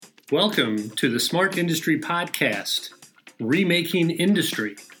Welcome to the Smart Industry Podcast, Remaking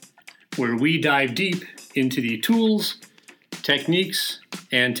Industry, where we dive deep into the tools, techniques,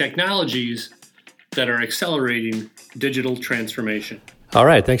 and technologies that are accelerating digital transformation. All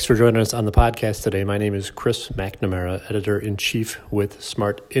right, thanks for joining us on the podcast today. My name is Chris McNamara, Editor-in-Chief with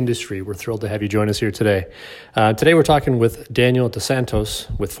Smart Industry. We're thrilled to have you join us here today. Today we're talking with Daniel dos Santos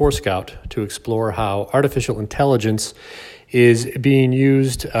with Forescout to explore how artificial intelligence is being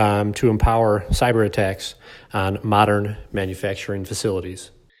used to empower cyber attacks on modern manufacturing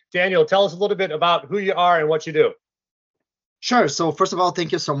facilities. Daniel, tell us a little bit about who you are and what you do. Sure. So first of all,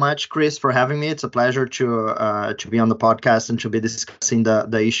 thank you so much, Chris, for having me. It's a pleasure to be on the podcast and to be discussing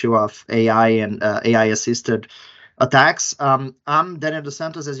the issue of AI and AI-assisted attacks. I'm Daniel dos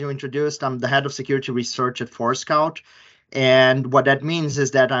Santos, as you introduced. I'm the head of security research at Forescout. And what that means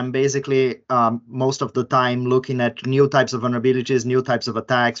is that I'm basically most of the time looking at new types of vulnerabilities, new types of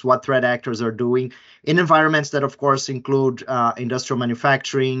attacks, what threat actors are doing in environments that, of course, include industrial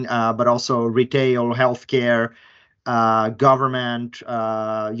manufacturing, but also retail, healthcare, government,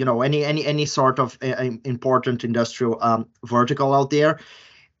 any sort of important industrial vertical out there.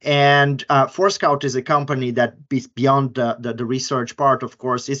 And Forescout is a company that, beyond the research part, of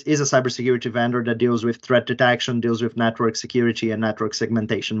course, is a cybersecurity vendor that deals with threat detection, deals with network security and network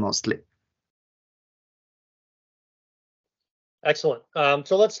segmentation mostly. Excellent.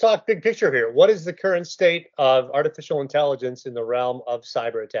 So let's talk big picture here. What is the current state of artificial intelligence in the realm of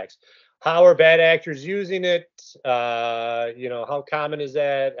cyber attacks? How are bad actors using it? How common is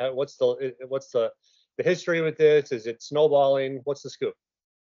that? What's the history with this? Is it snowballing? What's the scoop?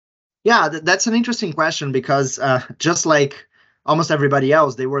 Yeah, that's an interesting question because just like almost everybody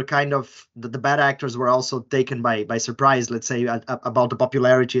else, they were kind of the bad actors were also taken by surprise. Let's say about the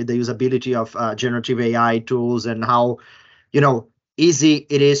popularity, the usability of generative AI tools, and how easy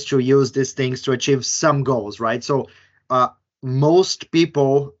it is to use these things to achieve some goals, right? So most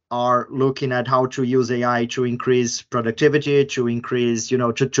people are looking at how to use AI to increase productivity, to increase,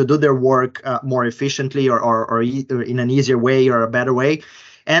 to do their work more efficiently or in an easier way or a better way.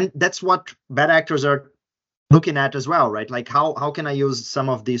 And that's what bad actors are looking at as well, right? Like how can I use some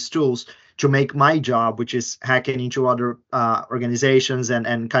of these tools to make my job, which is hacking into other organizations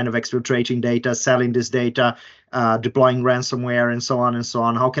and kind of exfiltrating data, selling this data, deploying ransomware, and so on and so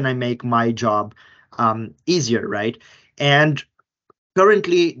on. How can I make my job easier, right? And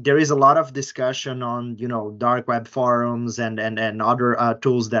currently, there is a lot of discussion on, dark web forums and other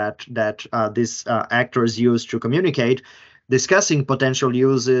tools that these actors use to communicate, discussing potential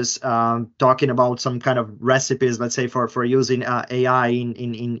uses, talking about some kind of recipes, let's say for using AI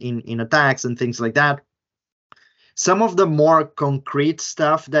in attacks and things like that. Some of the more concrete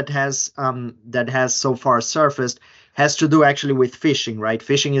stuff that has so far surfaced has to do actually with phishing, right?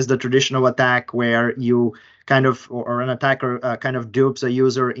 Phishing is the traditional attack where you kind of, or an attacker kind of dupes a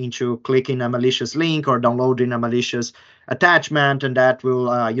user into clicking a malicious link or downloading a malicious attachment, and that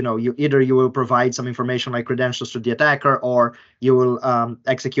will, you will provide some information like credentials to the attacker, or you will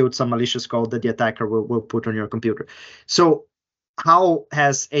execute some malicious code that the attacker will put on your computer. So how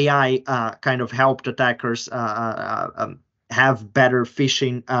has AI kind of helped attackers have better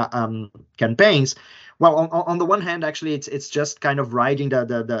phishing campaigns? Well, on the one hand, actually, it's just kind of riding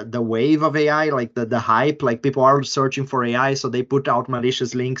the wave of AI, like the hype. Like people are searching for AI, so they put out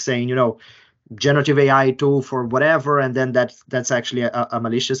malicious links saying, generative AI tool for whatever, and then that's actually a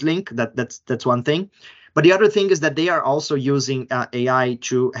malicious link. That's one thing. But the other thing is that they are also using AI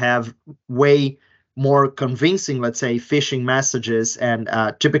to have way more convincing, let's say, phishing messages. And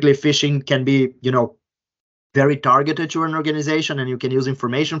typically, phishing can be, very targeted to an organization, and you can use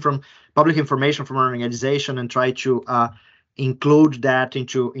public information from an organization and try to include that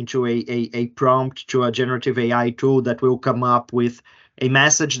into a prompt to a generative AI tool that will come up with a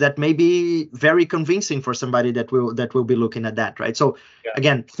message that may be very convincing for somebody that will be looking at that, right? So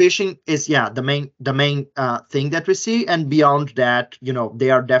again, phishing is the main thing that we see, and beyond that, they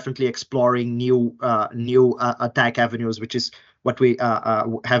are definitely exploring new attack avenues, which is what we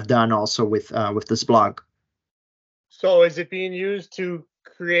have done also with this blog. So is it being used to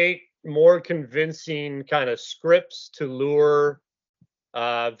create more convincing kind of scripts to lure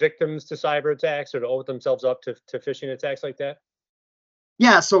victims to cyber attacks or to open themselves up to phishing attacks like that?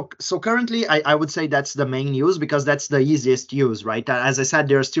 Yeah, so currently I would say that's the main use because that's the easiest use, right? As I said,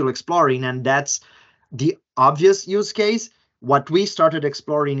 they're still exploring, and that's the obvious use case. What we started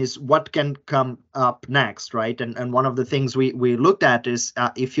exploring is what can come up next, right? And one of the things we looked at is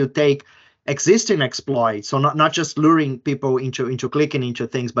if you take existing exploits, so not just luring people into clicking into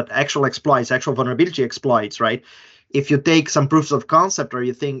things, but actual exploits, actual vulnerability exploits, right? if you take some proofs of concept, or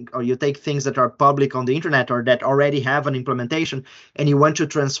you take things that are public on the internet or that already have an implementation, and you want to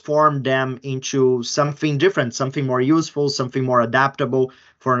transform them into something different, something more useful, something more adaptable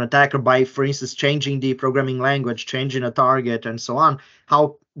for an attacker by, for instance, changing the programming language, changing a target, and so on,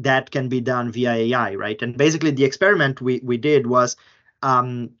 how that can be done via AI, right? And basically the experiment we did was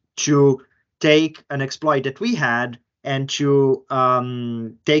to take an exploit that we had and to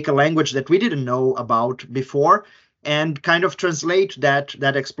take a language that we didn't know about before and kind of translate that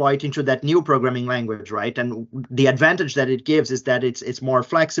exploit into that new programming language, right? And the advantage that it gives is that it's more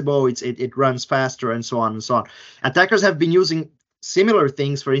flexible, it runs faster, and so on and so on. Attackers have been using similar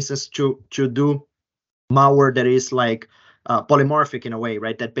things, for instance, to do malware that is like polymorphic in a way,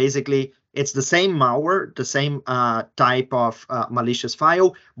 right? That basically it's the same malware, the same type of malicious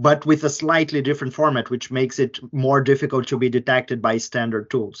file, but with a slightly different format, which makes it more difficult to be detected by standard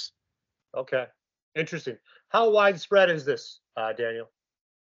tools. Okay, interesting. How widespread is this, Daniel?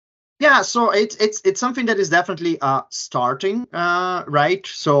 Yeah, so it's something that is definitely starting, right?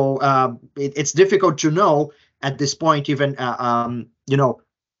 So it's difficult to know at this point, even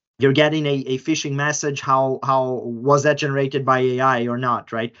you're getting a phishing message, how was that generated by AI or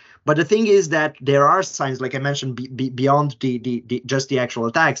not, right? But the thing is that there are signs, like I mentioned, beyond the just the actual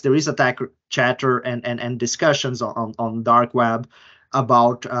attacks. There is attacker chatter and discussions on dark web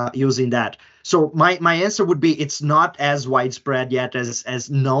about using that. So my answer would be it's not as widespread yet as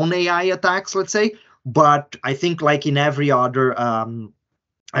known AI attacks, let's say. But I think like in every other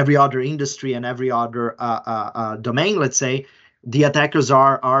industry and every other domain, let's say, the attackers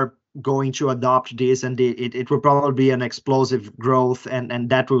are going to adopt this, and it will probably be an explosive growth, and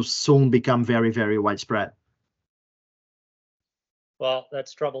that will soon become very, very widespread. Well,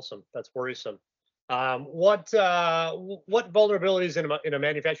 that's troublesome. That's worrisome. What vulnerabilities in a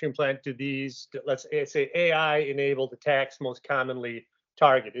manufacturing plant do these, let's say, AI-enabled attacks most commonly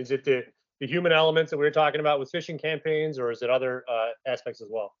target? Is it the human elements that we were talking about with phishing campaigns, or is it other aspects as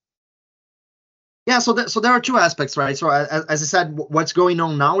well? Yeah, so there are two aspects, right? So as I said, what's going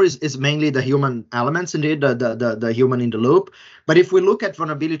on now is mainly the human elements, indeed, the human in the loop. But if we look at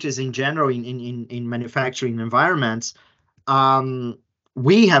vulnerabilities in general in manufacturing environments,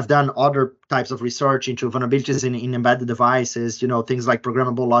 we have done other types of research into vulnerabilities in embedded devices, things like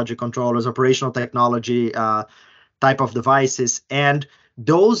programmable logic controllers, operational technology type of devices, and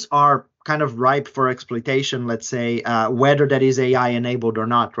those are kind of ripe for exploitation, let's say, whether that is AI enabled or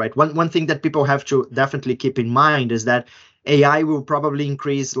not, right? One thing that people have to definitely keep in mind is that AI will probably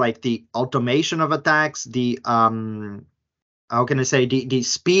increase like the automation of attacks, the how can I say, the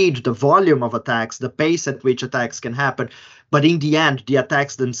speed, the volume of attacks, the pace at which attacks can happen. But in the end, the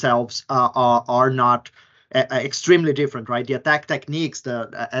attacks themselves are not extremely different, right? The attack techniques,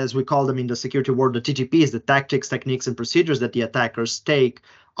 as we call them in the security world, the TTPs, the tactics, techniques, and procedures that the attackers take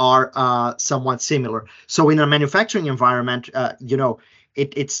are somewhat similar. So in a manufacturing environment,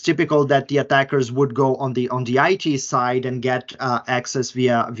 it's typical that the attackers would go on the IT side and get access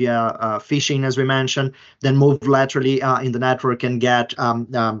via phishing, as we mentioned, then move laterally in the network and get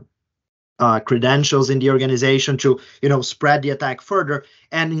credentials in the organization to spread the attack further.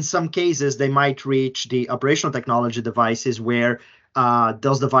 And in some cases, they might reach the operational technology devices where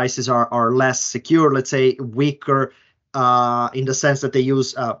those devices are less secure, let's say weaker, in the sense that they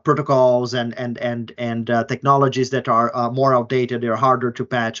use protocols and technologies that are more outdated, they're harder to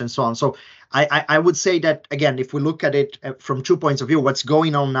patch, and so on. So I would say that, again, if we look at it from 2 points of view, what's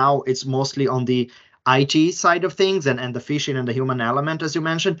going on now, it's mostly on the IT side of things and the phishing and the human element, as you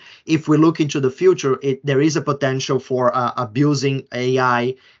mentioned. If we look into the future, there is a potential for abusing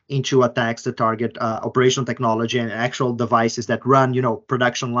AI into attacks that target operational technology and actual devices that run,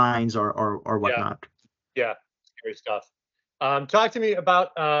 production lines or whatnot. Yeah. Scary stuff. Talk to me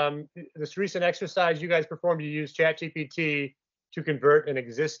about this recent exercise you guys performed. You used ChatGPT to convert an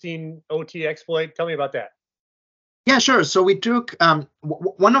existing OT exploit. Tell me about that. Yeah, sure. So we took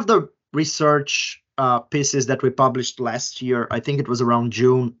one of the research pieces that we published last year. I think it was around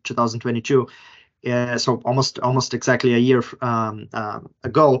June 2022. So almost exactly a year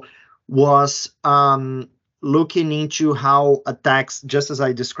ago, was looking into how attacks, just as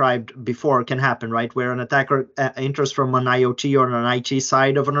I described before, can happen, right? Where an attacker enters from an IoT or an IT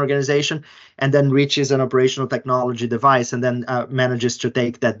side of an organization and then reaches an operational technology device and then manages to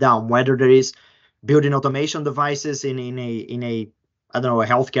take that down. Whether there is building automation devices in a I don't know, a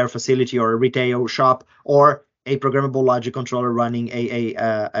healthcare facility or a retail shop, or a programmable logic controller running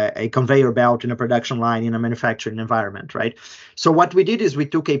a conveyor belt in a production line in a manufacturing environment, right? So what we did is we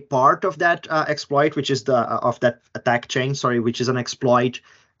took a part of that exploit, which is of that attack chain, which is an exploit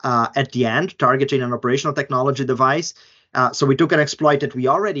at the end, targeting an operational technology device. So we took an exploit that we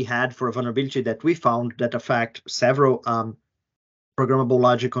already had for a vulnerability that we found that affect several programmable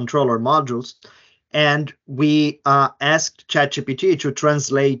logic controller modules. And we asked ChatGPT to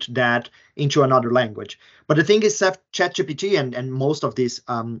translate that into another language. But the thing is that ChatGPT and most of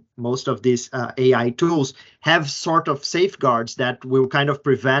these AI tools have sort of safeguards that will kind of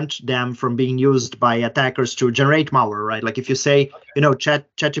prevent them from being used by attackers to generate malware, right? Like if you say,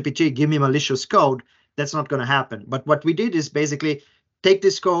 ChatGPT, give me malicious code, that's not going to happen. But what we did is basically take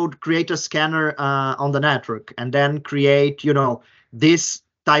this code, create a scanner on the network, and then create, this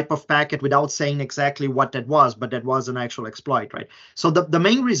type of packet without saying exactly what that was, but that was an actual exploit, right? So the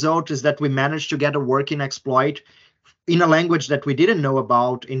main result is that we managed to get a working exploit in a language that we didn't know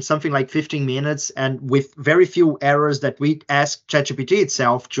about in something like 15 minutes and with very few errors that we asked ChatGPT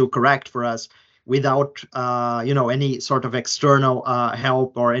itself to correct for us without any sort of external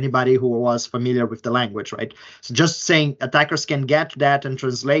help or anybody who was familiar with the language, right? So just saying attackers can get that and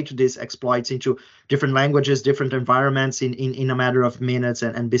translate these exploits into different languages, different environments in a matter of minutes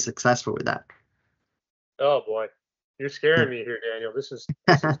and be successful with that. Oh boy, you're scaring me here, Daniel. This is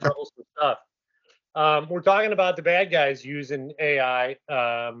troublesome stuff. We're talking about the bad guys using AI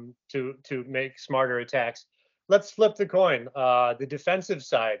to make smarter attacks. Let's flip the coin. The defensive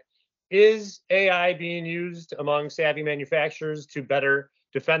side. Is AI being used among savvy manufacturers to better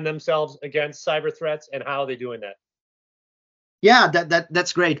defend themselves against cyber threats, and how are they doing that? Yeah,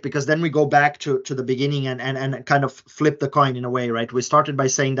 that's great, because then we go back to the beginning and kind of flip the coin in a way, right? We started by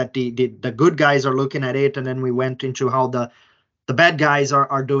saying that the good guys are looking at it, and then we went into how the bad guys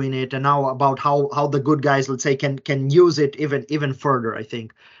are doing it, and now about how the good guys, let's say, can use it even further, I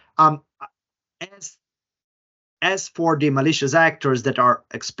think. As for the malicious actors that are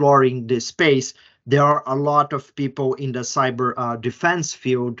exploring this space, there are a lot of people in the cyber defense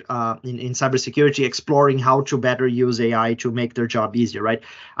field, in cybersecurity, exploring how to better use AI to make their job easier, right?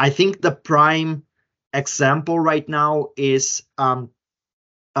 I think the prime example right now is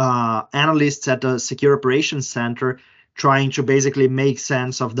analysts at the Secure Operations Center trying to basically make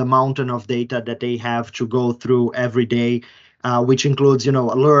sense of the mountain of data that they have to go through every day, which includes,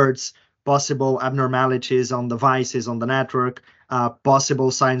 alerts, possible abnormalities on devices on the network, possible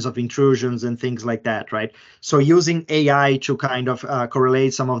signs of intrusions and things like that, right? So using AI to kind of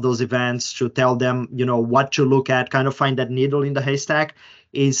correlate some of those events, to tell them, what to look at, kind of find that needle in the haystack,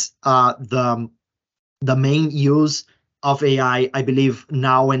 is the main use of AI, I believe,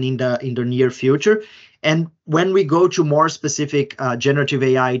 now and in the near future. And when we go to more specific generative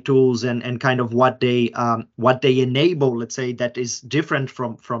AI tools and kind of what they enable, let's say, that is different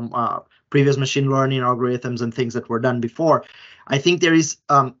from previous machine learning algorithms and things that were done before, I think there is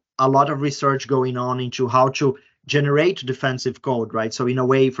a lot of research going on into how to generate defensive code, right? So in a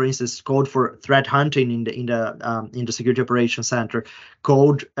way, for instance, code for threat hunting in the Security Operations Center,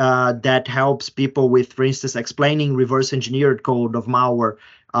 code that helps people with, for instance, explaining reverse engineered code of malware,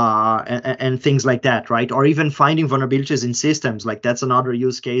 and things like that, right? Or even finding vulnerabilities in systems. Like that's another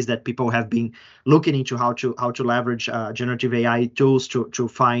use case that people have been looking into, how to leverage generative AI tools to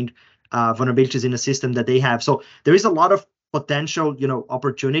find vulnerabilities in a system that they have. So there is a lot of potential,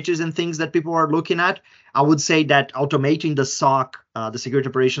 opportunities and things that people are looking at. I would say that automating the SOC, the Security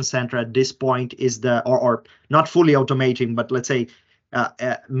Operations Center, at this point is or not fully automating, but let's say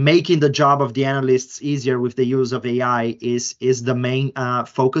making the job of the analysts easier with the use of AI is the main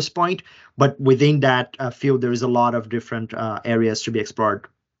focus point. But within that field, there is a lot of different areas to be explored.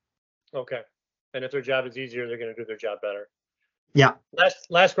 Okay. And if their job is easier, they're going to do their job better. Yeah.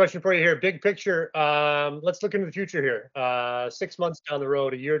 Last question for you here. Big picture. Let's look into the future here. 6 months down the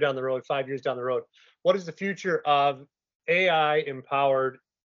road, a year down the road, 5 years down the road. What does the future of AI-empowered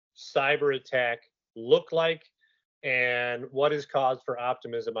cyber attack look like, and what is cause for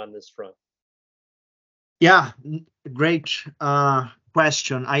optimism on this front? Yeah, great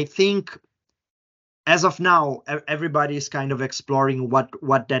question. I think as of now, everybody is kind of exploring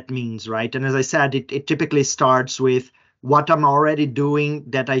what that means, right? And as I said, it typically starts with what I'm already doing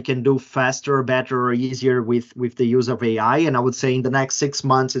that I can do faster, better, or easier with the use of AI. And I would say in the next 6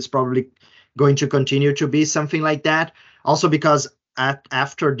 months, it's probably going to continue to be something like that. Also because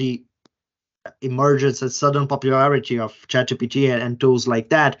after the emergence and sudden popularity of ChatGPT and tools like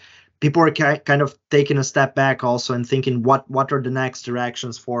that, people are kind of taking a step back also and thinking what are the next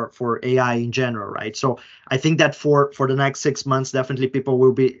directions for AI in general, right? So I think that for the next 6 months, definitely people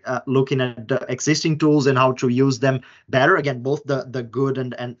will be looking at the existing tools and how to use them better. Again, both the good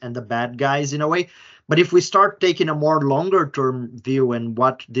and the bad guys in a way. But if we start taking a more longer term view and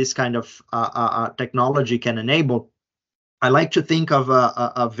what this kind of technology can enable, I like to think of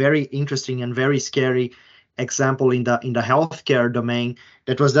a very interesting and very scary example in the healthcare domain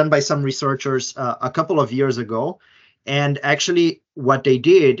that was done by some researchers a couple of years ago. And actually, what they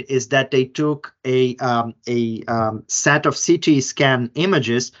did is that they took a set of CT scan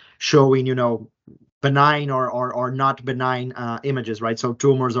images showing, benign or not benign images, right? So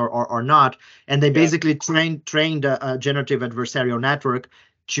tumors or not, and they basically trained a generative adversarial network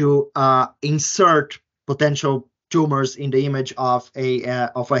to insert potential tumors in the image of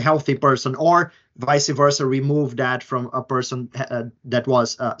a healthy person, or vice versa, remove that from a person that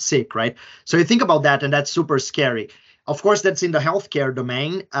was sick, right? So you think about that, and that's super scary. Of course, that's in the healthcare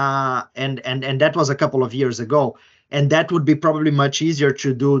domain, and that was a couple of years ago. And that would be probably much easier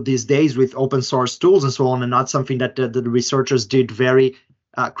to do these days with open source tools and so on, and not something that the researchers did very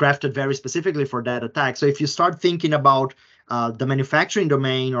crafted very specifically for that attack. So if you start thinking about the manufacturing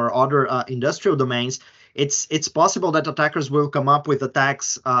domain or other industrial domains, it's possible that attackers will come up with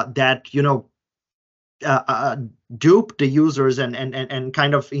attacks that dupe the users and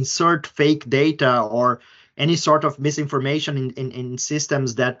kind of insert fake data or any sort of misinformation in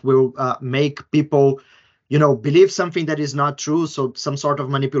systems that will make people believe something that is not true. So some sort of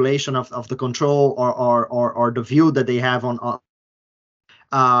manipulation of the control or the view that they have on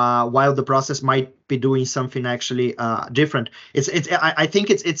while the process might be doing something actually different. I think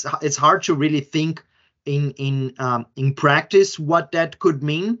it's hard to really think in practice what that could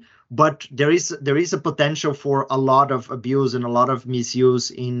mean, but there is a potential for a lot of abuse and a lot of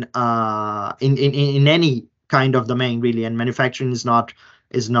misuse in any kind of domain, really, and manufacturing is not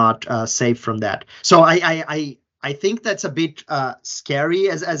safe from that. So I think that's a bit scary,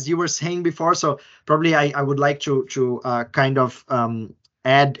 as you were saying before. So probably I would like to kind of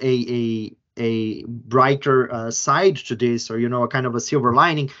add a brighter side to this, or a kind of a silver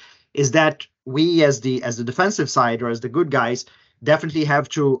lining, is that we as the defensive side, or as the good guys, definitely have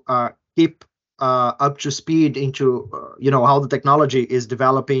to keep up to speed into how the technology is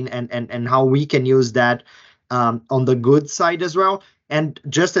developing and how we can use that on the good side as well. And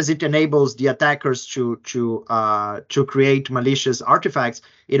just as it enables the attackers to create malicious artifacts,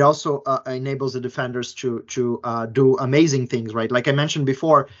 it also enables the defenders to do amazing things, right? Like I mentioned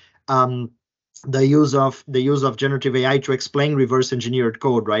before, the use of generative AI to explain reverse engineered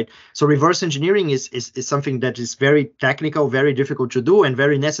code, right? So reverse engineering is something that is very technical, very difficult to do, and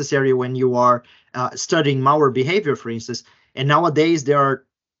very necessary when you are studying malware behavior, for instance. And nowadays there are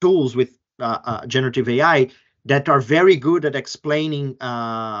tools with generative AI that are very good at explaining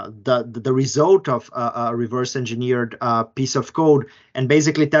the result of a reverse engineered piece of code, and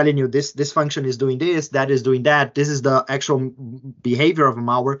basically telling you this function is doing this, that is doing that, this is the actual behavior of a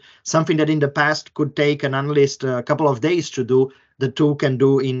malware. Something that in the past could take an analyst a couple of days to do, the tool can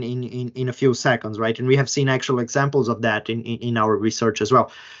do in a few seconds, right? And we have seen actual examples of that in our research as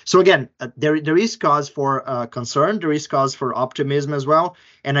well. So again, there is cause for concern, there is cause for optimism as well,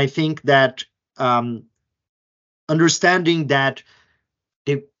 and I think that understanding that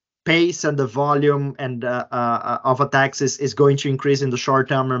the pace and the volume and of attacks is going to increase in the short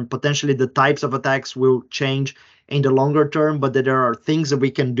term, and potentially the types of attacks will change in the longer term, but that there are things that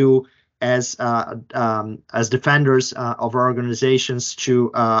we can do as defenders of our organizations to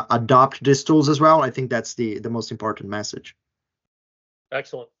adopt these tools as well. I think that's the most important message.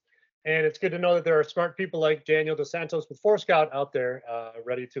 Excellent. And it's good to know that there are smart people like Daniel dos Santos with Forescout out there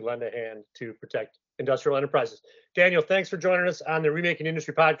ready to lend a hand to protect industrial enterprises. Daniel, thanks for joining us on the Remaking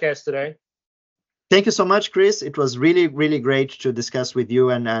Industry podcast today. Thank you so much, Chris. It was really, really great to discuss with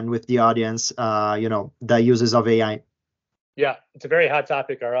you and with the audience, the uses of AI. Yeah, it's a very hot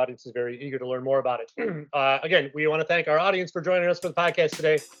topic. Our audience is very eager to learn more about it. Again, we want to thank our audience for joining us for the podcast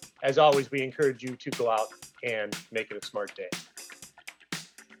today. As always, we encourage you to go out and make it a smart day.